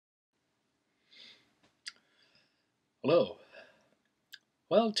Hello.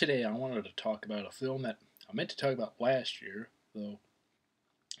 Well, today I wanted to talk about a film that I meant to talk about last year, though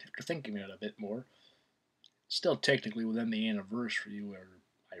after thinking about it a bit more, still technically within the anniversary where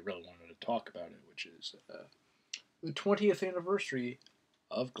I really wanted to talk about it, which is the 20th anniversary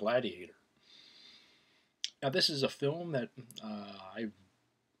of Gladiator. Now, this is a film that I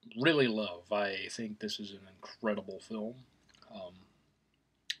really love. I think this is an incredible film. Um,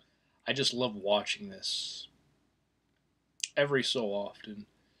 I just love watching this every so often.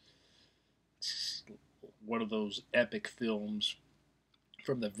 It's one of those epic films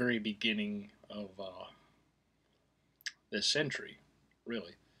from the very beginning of this century,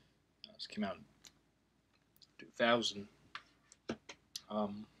 really. This came out in 2000.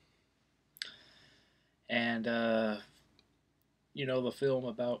 Um, and, the film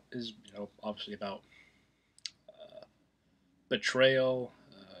about is, obviously about betrayal,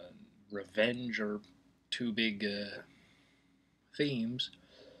 revenge are two big themes,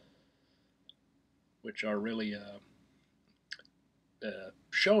 which are really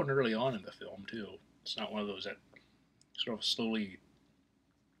shown early on in the film, too. It's not one of those that sort of slowly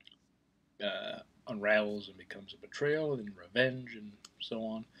unravels and becomes a betrayal and revenge and so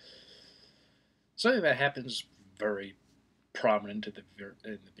on. Something that happens very prominent at in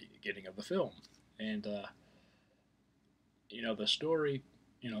the beginning of the film, and the story,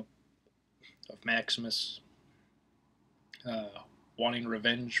 you know, of Maximus wanting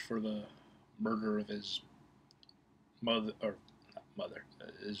revenge for the murder of his mother or not mother,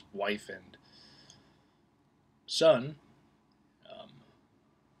 his wife and son, um,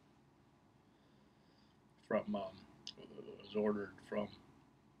 from was ordered from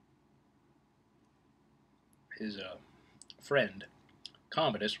his friend,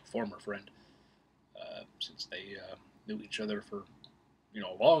 Commodus, former friend, since they knew each other for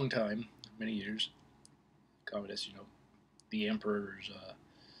a long time, many years. Commodus, the emperor's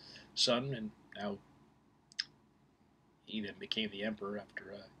son, and now he then became the emperor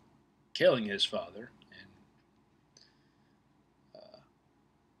after killing his father. And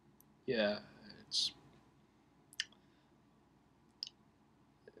yeah, it's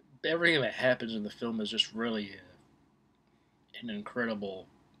everything that happens in the film is just really an incredible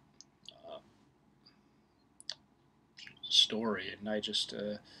uh, story, and I just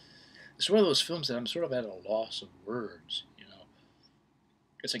it's one of those films that I'm sort of at a loss of words.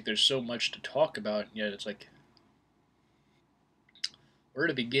 It's like there's so much to talk about, and yet it's like where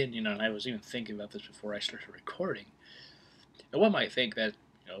to begin. And I was even thinking about this before I started recording. And one might think that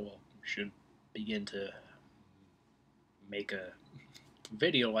well, we should begin to make a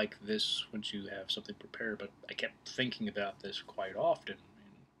video like this once you have something prepared. But I kept thinking about this quite often,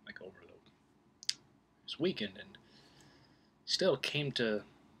 like over this weekend, and still came to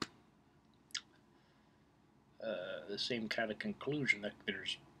the same kind of conclusion that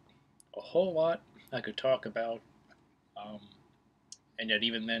there's a whole lot I could talk about, um, and yet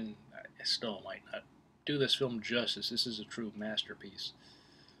even then, I still might not do this film justice. This is a true masterpiece.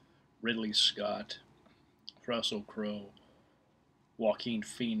 Ridley Scott, Russell Crowe, Joaquin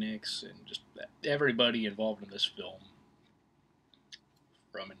Phoenix, and just everybody involved in this film,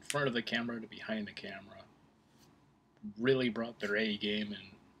 from in front of the camera to behind the camera, really brought their A game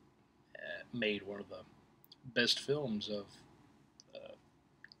and made one of the best films of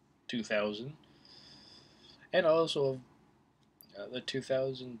 2000 and also of the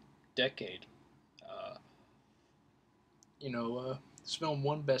 2000 decade. Uh, this film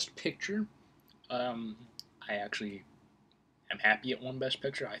won Best Picture. Um, I actually am happy it won Best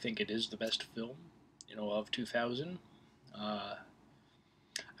Picture. I think it is the best film, of 2000. Uh,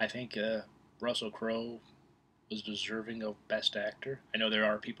 I think Russell Crowe was deserving of Best Actor. I know there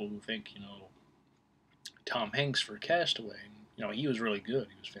are people who think, Tom Hanks for Castaway. He was really good.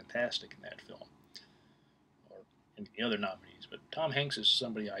 He was fantastic in that film, or in the other nominees. But Tom Hanks is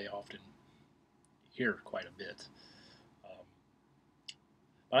somebody I often hear quite a bit. Um,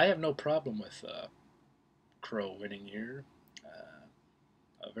 but I have no problem with Crowe winning here.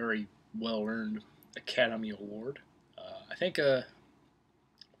 A very well earned Academy Award. I think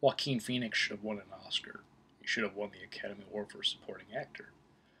Joaquin Phoenix should have won an Oscar. He should have won the Academy Award for Supporting Actor,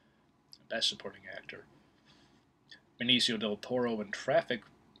 Best Supporting Actor. Benicio del Toro in Traffic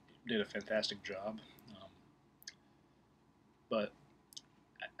did a fantastic job, but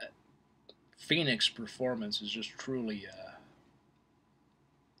Phoenix's performance is just truly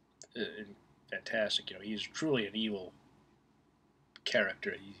fantastic. He's truly an evil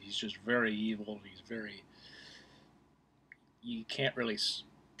character. He's just very evil. He's very. You can't really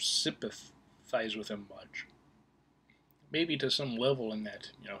sympathize with him much. Maybe to some level, in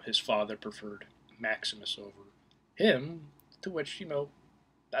that his father preferred Maximus over him, to which,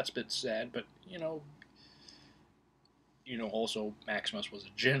 that's a bit sad, but, also Maximus was a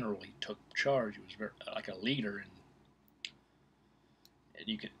general. He took charge. He was very like a leader,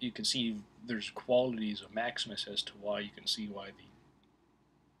 and you can see there's qualities of Maximus as to why you can see why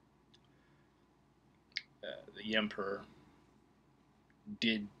the emperor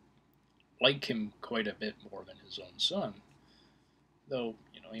did like him quite a bit more than his own son. Though,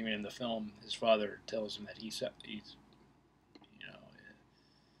 even in the film, his father tells him that he's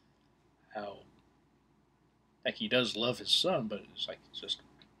how like he does love his son, but it's like it's just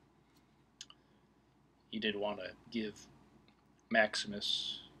he did want to give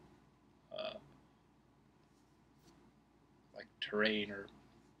Maximus uh, like terrain, or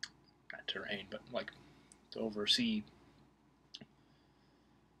not terrain, but like to oversee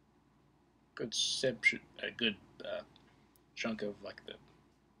a good chunk of like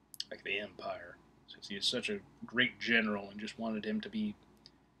the empire, since he is such a great general, and just wanted him to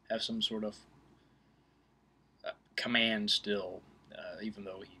have some sort of command still, even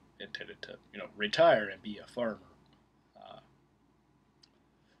though he intended to retire and be a farmer, uh,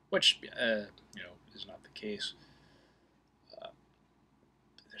 which is not the case. Uh,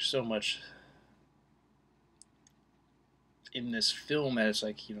 there's so much in this film that it's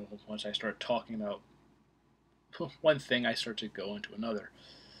like, once I start talking about one thing, I start to go into another.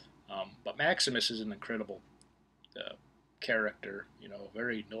 But Maximus is an incredible uh, character,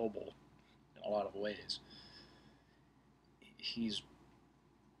 very noble in a lot of ways. He's,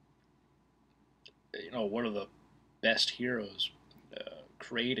 one of the best heroes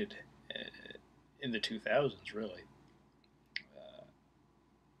created in the 2000s, really. Uh,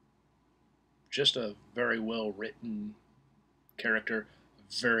 just a very well written character,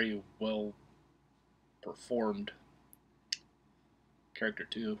 very well performed character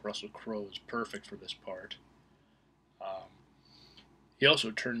too. Russell Crowe is perfect for this part. Um, he also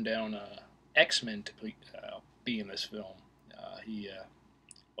turned down X-Men to be in this film. He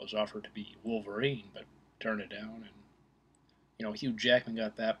was offered to be Wolverine, but turned it down, and Hugh Jackman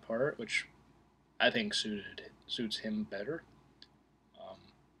got that part, which I think suits him better. Um,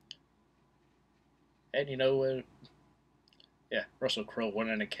 and yeah, Russell Crowe won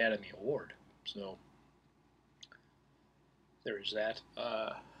an Academy Award, so there is that.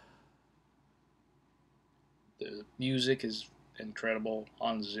 The music is incredible.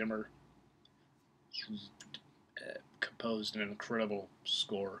 Hans Zimmer composed an incredible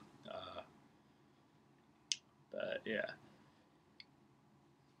score. But yeah,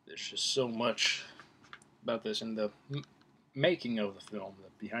 there's just so much about this, and the making of the film, the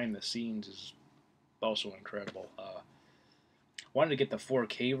behind the scenes, is also incredible. Wanted to get the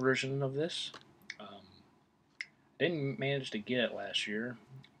 4K version of this. Didn't manage to get it last year.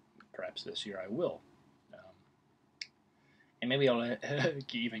 Perhaps this year I will. Um, and maybe I'll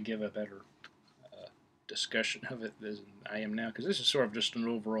even give a better discussion of it than I am now, because this is sort of just an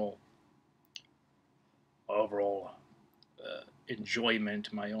overall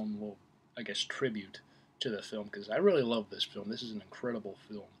enjoyment, my own little, I guess, tribute to the film, because I really love this film. This is an incredible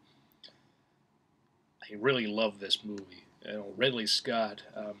film. I really love this movie. Ridley Scott,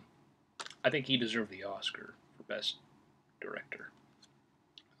 I think he deserved the Oscar for Best Director.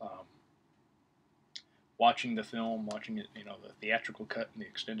 Um, Watching the film, watching it, the theatrical cut and the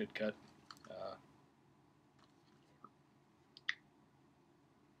extended cut, uh,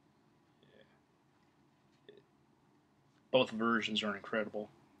 both versions are incredible.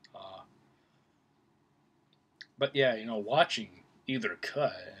 Uh, but yeah, watching either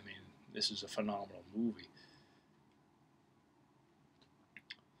cut, I mean, this is a phenomenal movie.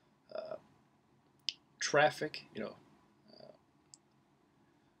 Uh, Traffic,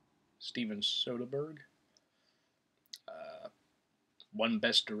 Steven Soderbergh uh, won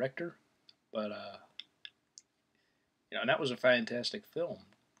Best Director, but and that was a fantastic film.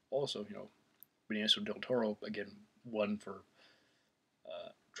 Also, Benicio del Toro again won for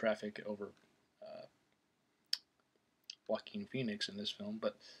Traffic over uh, Joaquin Phoenix in this film,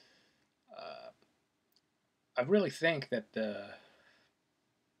 but uh, I really think that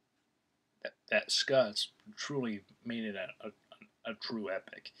Scott's truly made it a true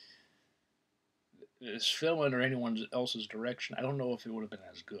epic. This film under anyone else's direction, I don't know if it would have been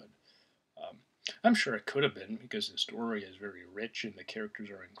as good. Um, I'm sure it could have been, because the story is very rich and the characters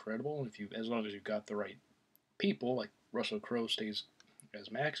are incredible. And as long as you've got the right people, like Russell Crowe stays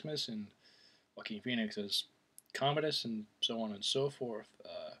as Maximus and Joaquin Phoenix as Commodus, and so on and so forth,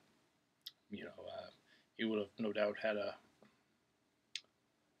 you would have no doubt had a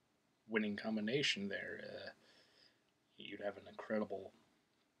winning combination there. You'd have an incredible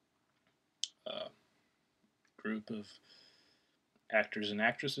uh, group of actors and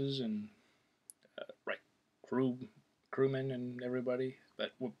actresses and right crewmen and everybody.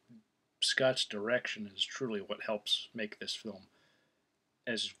 But Scott's direction is truly what helps make this film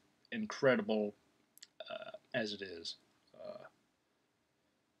as incredible as it is.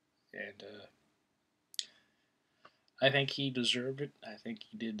 And I think he deserved it. I think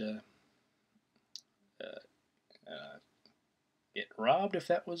he did get robbed, if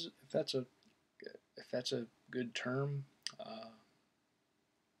that's a good term.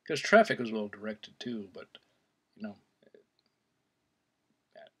 Because Traffic was well directed too, but you know,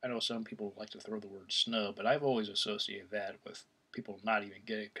 I know some people like to throw the word snub, but I've always associated that with people not even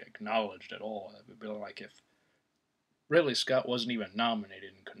getting acknowledged at all. It would be like if Ridley Scott wasn't even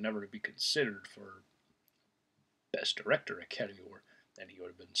nominated and could never be considered for Best Director Academy Award, then he would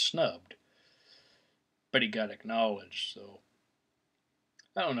have been snubbed. But he got acknowledged, so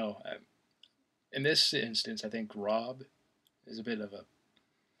I don't know. In this instance, I think rob is a bit of a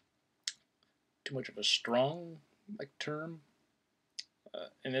too much of a strong term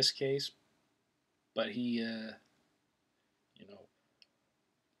in this case, but he,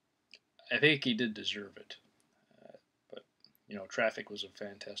 I think he did deserve it. But Traffic was a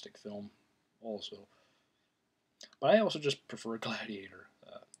fantastic film, also. But I also just prefer Gladiator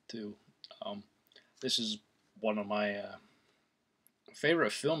too. This is one of my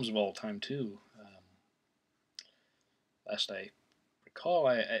favorite films of all time too. Last I recall,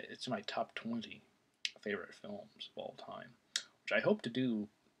 it's in my top 20 favorite films of all time, which I hope to do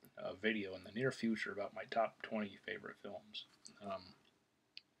a video in the near future about my top 20 favorite films.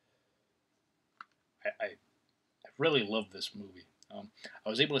 I really love this movie. I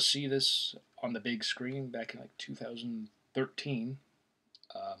was able to see this on the big screen back in 2013.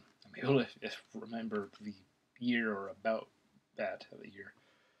 I'm able to remember the year or about that of the year.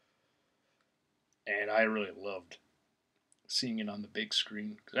 And I really loved seeing it on the big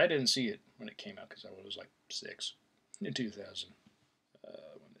screen, because I didn't see it when it came out, because I was 6 in 2000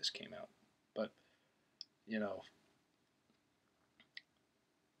 when this came out. But I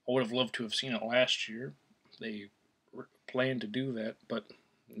would have loved to have seen it last year. They planned to do that, but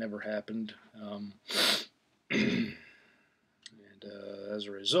never happened. And as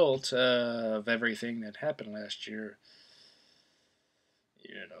a result of everything that happened last year,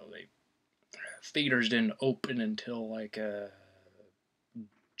 they theaters didn't open until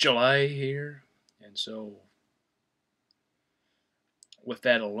July here, and so with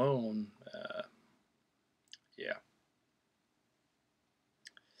that alone, yeah.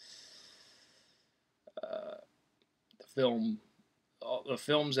 The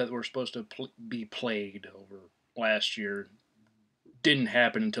films that were supposed to be played over last year didn't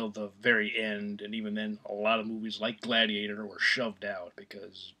happen until the very end, and even then, a lot of movies like Gladiator were shoved out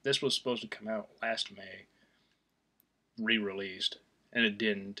because this was supposed to come out last May, re-released, and it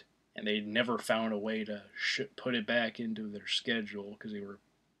didn't, and they never found a way to put it back into their schedule because they were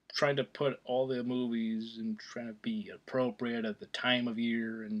trying to put all the movies and trying to be appropriate at the time of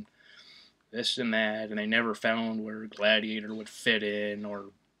year and this and that, and they never found where Gladiator would fit in,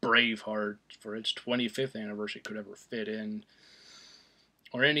 or Braveheart for its 25th anniversary could ever fit in,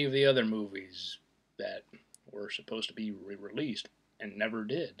 or any of the other movies that were supposed to be re-released and never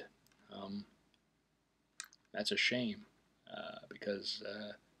did. That's a shame, because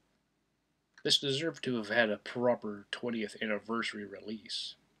this deserved to have had a proper 20th anniversary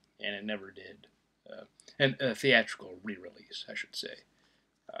release, and it never did. And a theatrical re-release, I should say.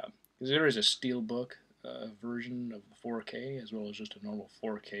 Because there is a steelbook version of the 4K, as well as just a normal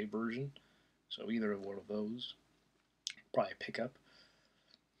 4K version. So either of one of those, probably pick up.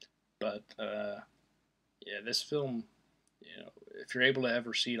 But yeah, this film, if you're able to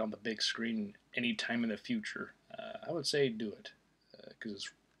ever see it on the big screen any time in the future, I would say do it, because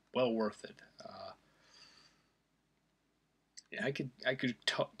it's well worth it. Yeah, I could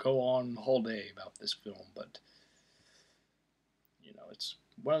go on the whole day about this film, but it's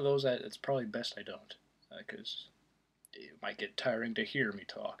one of those that it's probably best I don't, because it might get tiring to hear me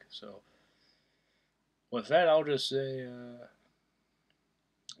talk. So with that, I'll just say,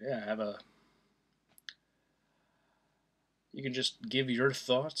 yeah, you can just give your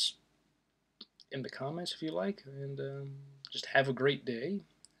thoughts in the comments if you like, and just have a great day,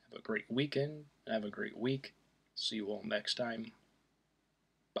 have a great weekend, have a great week. See you all next time.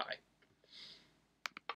 Bye.